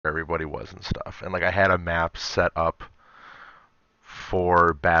everybody was and stuff. And like I had a map set up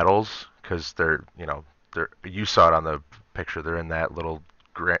for battles because they're you saw it on the picture. They're in that little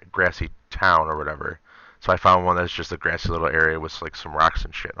grassy town or whatever. So I found one that's just a grassy little area with like some rocks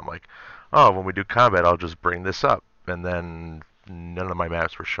and shit. I'm like, oh, when we do combat, I'll just bring this up. And then none of my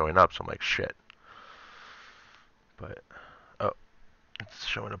maps were showing up, so I'm like, shit. But oh, it's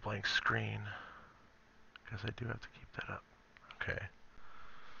showing a blank screen. Guess I do have to keep that up. Okay.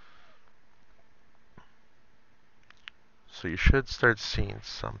 So you should start seeing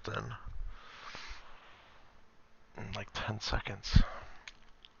something in like 10 seconds.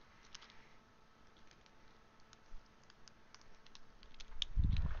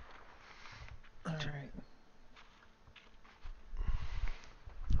 All right.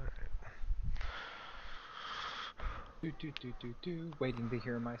 Waiting to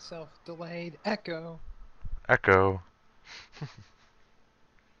hear myself. Delayed. Echo. Echo.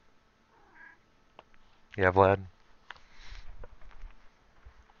 Yeah, Vlad?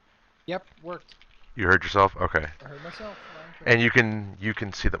 Yep, worked. You heard yourself? Okay. I heard myself. Loud and clear. And you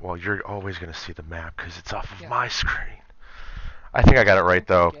can see that. Well, you're always gonna see the map because it's off of Yeah. my screen. I think I got it right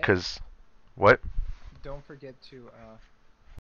Don't though. forget. Cause what? Don't forget to